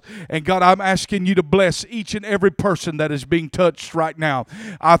house. And God, I'm asking you to bless each and every person that is being touched right now.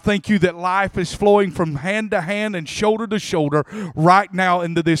 I thank you that life is flowing from hand to hand and shoulder to shoulder right now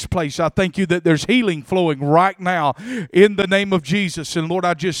into this place. I thank you that there's healing flowing right now in the name of Jesus. And Lord,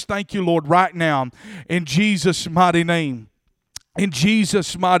 I just thank you, Lord, right now in Jesus' mighty name. In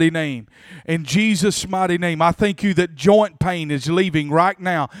Jesus' mighty name. In Jesus' mighty name. I thank you that joint pain is leaving right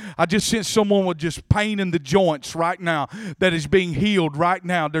now. I just sense someone with just pain in the joints right now that is being healed right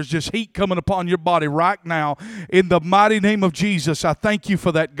now. There's just heat coming upon your body right now. In the mighty name of Jesus, I thank you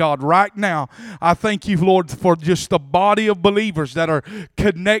for that, God, right now. I thank you, Lord, for just the body of believers that are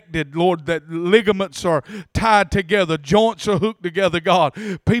connected, Lord, that ligaments are tied together, joints are hooked together, God.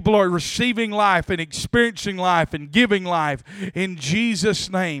 People are receiving life and experiencing life and giving life. In Jesus'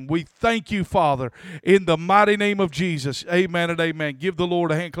 name, we thank you, Father, in the mighty name of Jesus. Amen and amen. Give the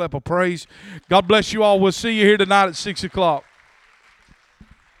Lord a hand clap of praise. God bless you all. We'll see you here tonight at 6 o'clock.